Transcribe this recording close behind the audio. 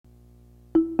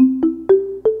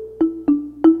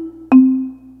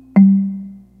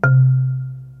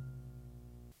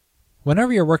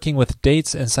Whenever you're working with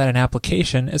dates inside an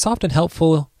application, it's often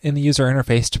helpful in the user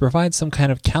interface to provide some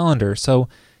kind of calendar. So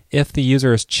if the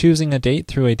user is choosing a date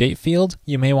through a date field,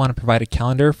 you may want to provide a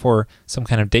calendar for some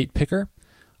kind of date picker.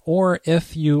 Or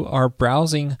if you are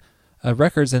browsing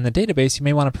records in the database, you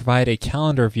may want to provide a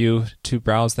calendar view to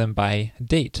browse them by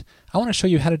date. I want to show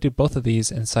you how to do both of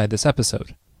these inside this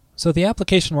episode. So the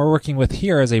application we're working with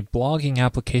here is a blogging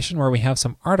application where we have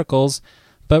some articles,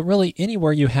 but really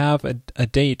anywhere you have a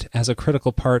date as a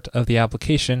critical part of the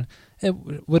application,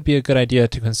 it would be a good idea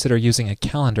to consider using a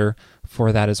calendar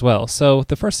for that as well. So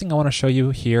the first thing I want to show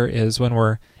you here is when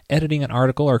we're editing an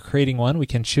article or creating one, we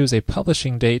can choose a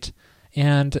publishing date.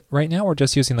 And right now we're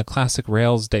just using the classic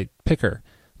Rails date picker,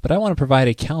 but I want to provide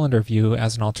a calendar view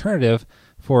as an alternative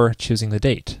for choosing the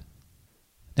date.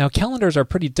 Now calendars are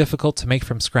pretty difficult to make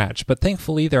from scratch, but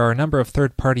thankfully there are a number of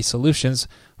third-party solutions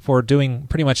for doing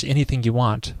pretty much anything you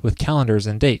want with calendars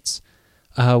and dates.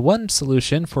 One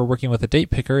solution for working with a date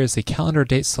picker is the Calendar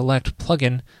Date Select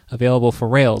plugin available for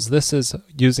Rails. This is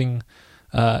using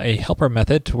a helper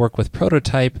method to work with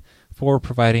Prototype for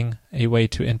providing a way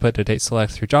to input a date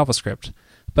select through JavaScript.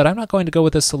 But I'm not going to go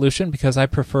with this solution because I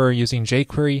prefer using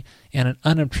jQuery and an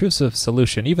unobtrusive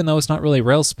solution. Even though it's not really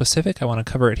Rails specific, I want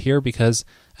to cover it here because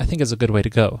I think it's a good way to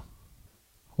go.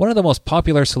 One of the most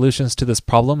popular solutions to this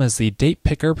problem is the date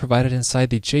picker provided inside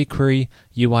the jQuery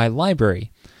UI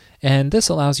library. And this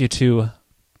allows you to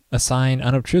assign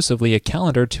unobtrusively a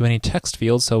calendar to any text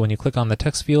field. So when you click on the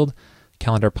text field,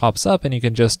 calendar pops up and you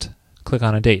can just click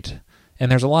on a date. And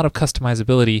there's a lot of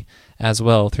customizability as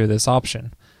well through this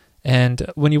option.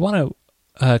 And when you want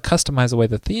to customize the way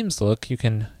the themes look, you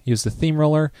can use the theme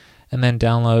roller and then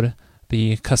download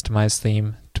the customized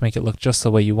theme to make it look just the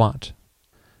way you want.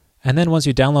 And then once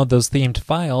you download those themed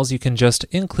files, you can just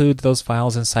include those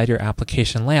files inside your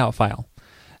application layout file.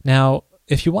 Now,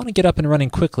 if you want to get up and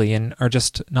running quickly and are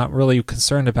just not really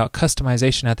concerned about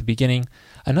customization at the beginning,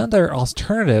 another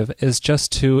alternative is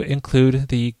just to include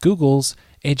the Google's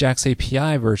Ajax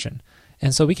API version.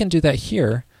 And so we can do that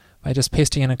here by just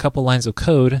pasting in a couple lines of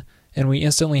code, and we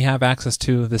instantly have access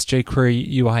to this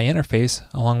jQuery UI interface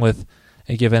along with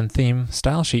a given theme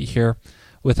style sheet here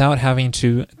without having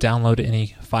to download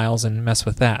any files and mess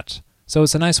with that. So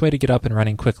it's a nice way to get up and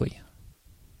running quickly.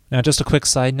 Now just a quick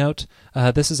side note,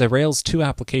 this is a Rails 2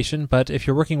 application, but if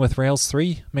you're working with Rails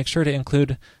 3, make sure to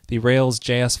include the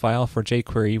Rails.js file for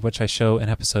jQuery, which I show in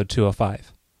episode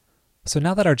 205. So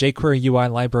now that our jQuery UI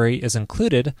library is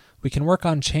included, we can work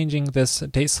on changing this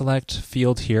date select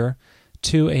field here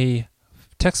to a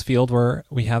text field where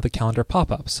we have the calendar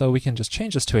pop-up. So we can just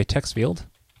change this to a text field.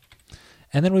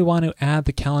 And then we want to add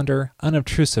the calendar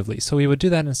unobtrusively. So we would do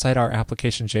that inside our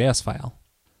application.js file.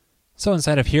 So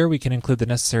inside of here, we can include the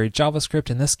necessary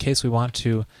JavaScript. In this case, we want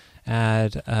to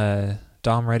add a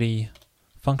DOM-ready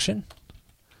function.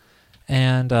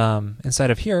 And inside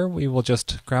of here, we will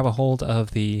just grab a hold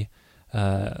of the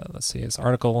let's see, this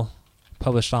article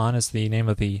published on is the name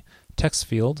of the text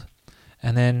field,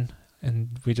 and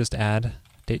we just add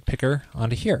date picker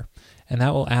onto here, and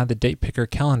that will add the date picker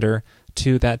calendar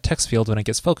to that text field when it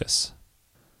gets focus.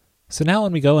 So now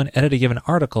when we go and edit a given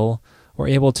article, we're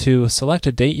able to select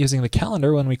a date using the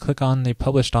calendar when we click on the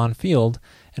published on field,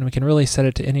 and we can really set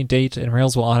it to any date, and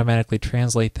Rails will automatically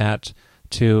translate that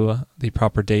to the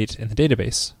proper date in the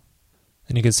database.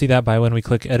 And you can see that by when we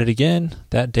click edit again,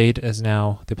 that date is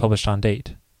now the published on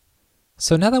date.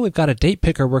 So now that we've got a date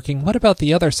picker working, what about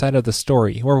the other side of the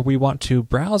story, where we want to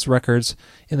browse records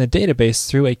in the database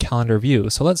through a calendar view?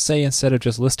 So let's say instead of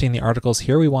just listing the articles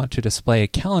here, we want to display a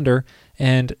calendar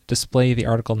and display the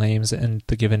article names and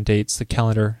the given dates the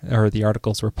calendar or the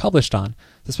articles were published on.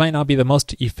 This might not be the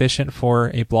most efficient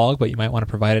for a blog, but you might want to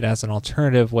provide it as an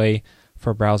alternative way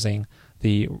for browsing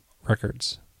the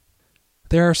records.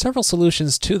 There are several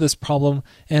solutions to this problem,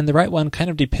 and the right one kind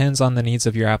of depends on the needs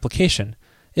of your application.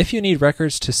 If you need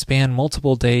records to span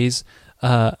multiple days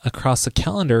across the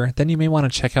calendar, then you may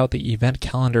want to check out the Event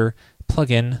Calendar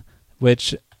plugin,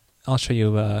 which I'll show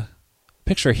you a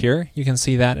picture here. You can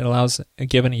see that it allows a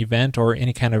given event or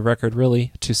any kind of record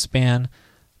really to span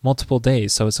multiple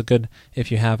days. So it's a good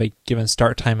if you have a given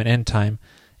start time and end time,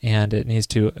 and it needs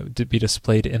to be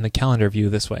displayed in the calendar view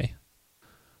this way.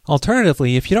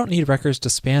 Alternatively, if you don't need records to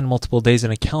span multiple days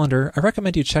in a calendar, I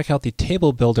recommend you check out the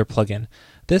Table Builder plugin.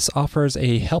 This offers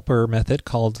a helper method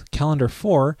called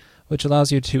Calendar4, which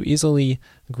allows you to easily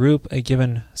group a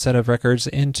given set of records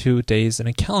into days in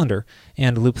a calendar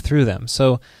and loop through them.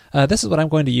 So this is what I'm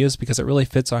going to use because it really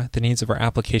fits the needs of our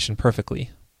application perfectly.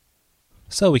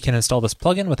 So we can install this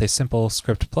plugin with a simple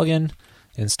script plugin,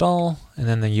 install, and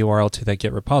then the URL to that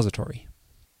Git repository.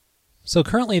 So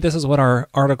currently this is what our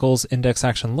articles index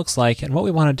action looks like, and what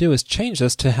we want to do is change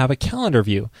this to have a calendar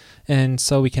view. And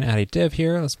so we can add a div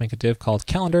here. Let's make a div called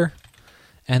calendar.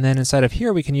 And then inside of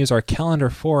here we can use our calendar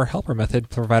for helper method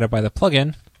provided by the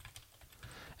plugin.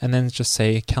 And then just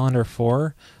say calendar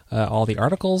for all the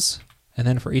articles. And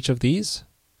then for each of these,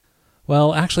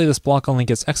 well, actually this block only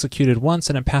gets executed once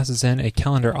and it passes in a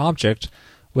calendar object,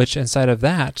 which inside of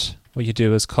that, what you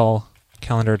do is call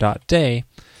calendar.day.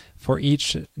 For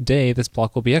each day, this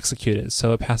block will be executed.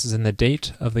 So it passes in the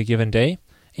date of the given day,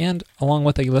 and along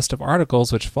with a list of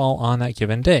articles which fall on that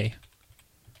given day.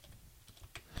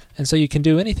 And so you can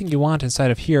do anything you want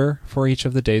inside of here for each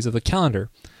of the days of the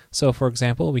calendar. So for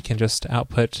example, we can just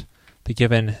output the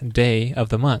given day of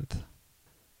the month.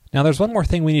 Now there's one more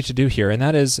thing we need to do here, and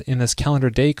that is in this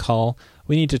calendar day call,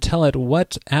 we need to tell it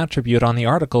what attribute on the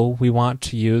article we want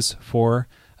to use for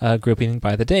grouping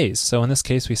by the days. So in this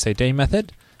case, we say day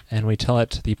method, and we tell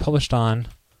it the published on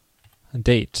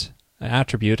date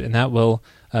attribute, and that will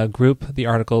group the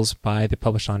articles by the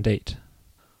published on date.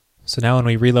 So now when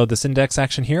we reload this index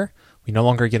action here, we no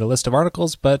longer get a list of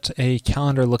articles, but a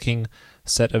calendar looking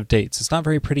set of dates. It's not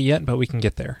very pretty yet, but we can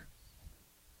get there.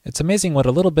 It's amazing what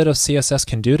a little bit of CSS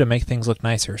can do to make things look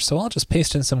nicer. So I'll just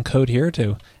paste in some code here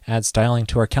to add styling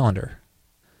to our calendar.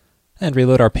 And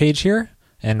reload our page here.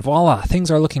 And voila, things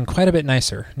are looking quite a bit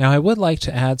nicer. Now I would like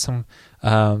to add some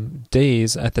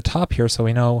days at the top here so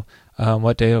we know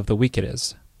what day of the week it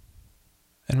is.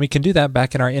 And we can do that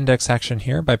back in our index action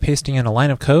here by pasting in a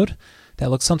line of code that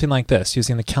looks something like this.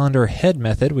 Using the calendar head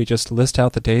method, we just list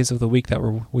out the days of the week that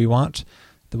we want,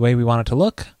 the way we want it to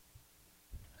look,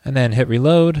 and then hit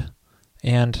reload,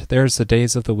 and there's the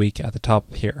days of the week at the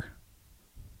top here.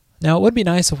 Now it would be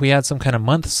nice if we had some kind of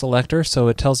month selector, so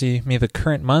it tells me the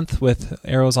current month with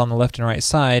arrows on the left and right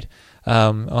side,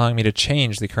 allowing me to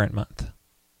change the current month.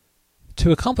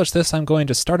 To accomplish this, I'm going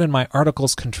to start in my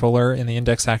articles controller in the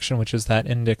index action, which is that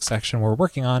index action we're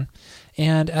working on,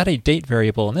 and add a date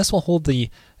variable, and this will hold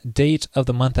the date of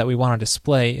the month that we want to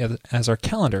display as our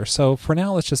calendar. So for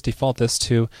now, let's just default this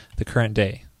to the current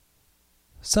day.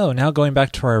 So now going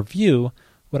back to our view,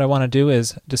 what I want to do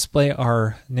is display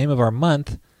our name of our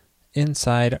month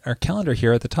inside our calendar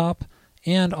here at the top,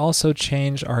 and also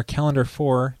change our calendar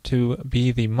for to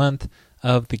be the month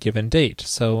of the given date.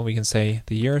 So we can say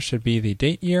the year should be the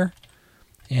date year,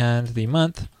 and the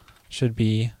month should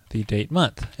be the date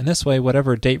month. And this way,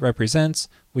 whatever date represents,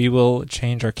 we will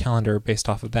change our calendar based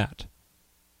off of that.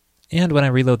 And when I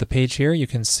reload the page here, you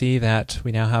can see that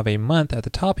we now have a month at the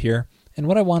top here. And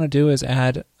what I want to do is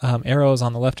add arrows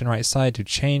on the left and right side to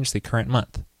change the current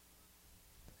month.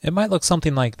 It might look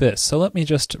something like this. So let me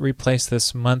just replace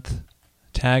this month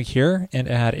tag here and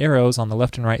add arrows on the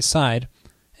left and right side.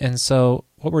 And so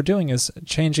what we're doing is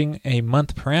changing a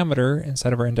month parameter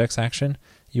inside of our index action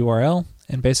URL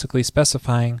and basically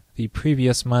specifying the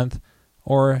previous month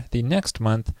or the next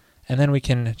month, and then we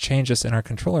can change this in our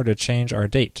controller to change our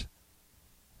date.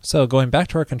 So going back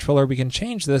to our controller, we can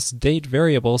change this date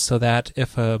variable so that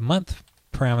if a month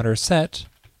parameter is set,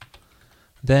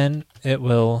 then it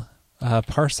will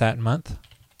parse that month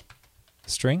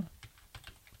string,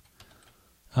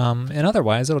 and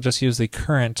otherwise it'll just use the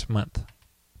current month.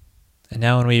 And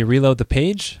now when we reload the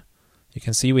page, you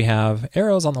can see we have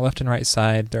arrows on the left and right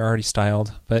side. They're already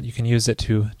styled, but you can use it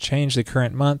to change the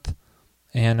current month,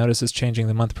 and notice it's changing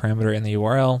the month parameter in the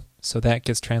URL, so that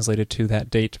gets translated to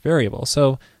that date variable.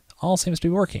 So all seems to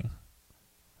be working.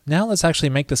 Now let's actually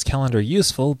make this calendar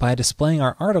useful by displaying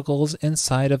our articles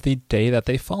inside of the day that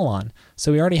they fall on.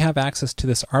 So we already have access to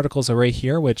this articles array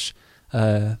here, which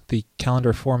the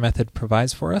calendar for method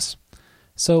provides for us.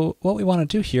 So what we want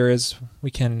to do here is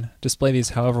we can display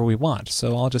these however we want.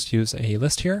 So I'll just use a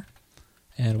list here,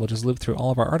 and we'll just loop through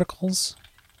all of our articles,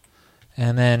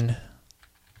 and then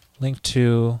link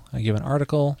to a given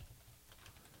article,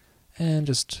 and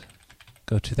just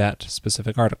go to that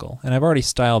specific article. And I've already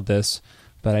styled this,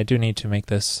 but I do need to make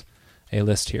this a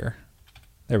list here.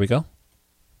 There we go.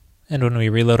 And when we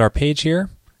reload our page here,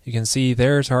 you can see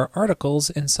there's our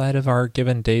articles inside of our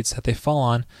given dates that they fall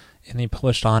on in the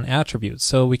published on attribute.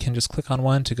 So we can just click on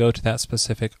one to go to that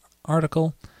specific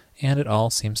article, and it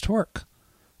all seems to work.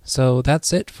 So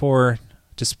that's it for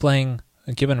displaying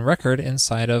a given record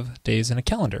inside of days in a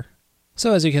calendar.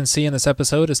 So as you can see in this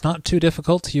episode, it's not too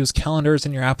difficult to use calendars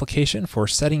in your application for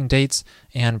setting dates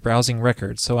and browsing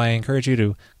records. So I encourage you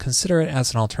to consider it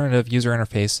as an alternative user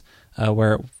interface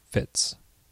where it fits.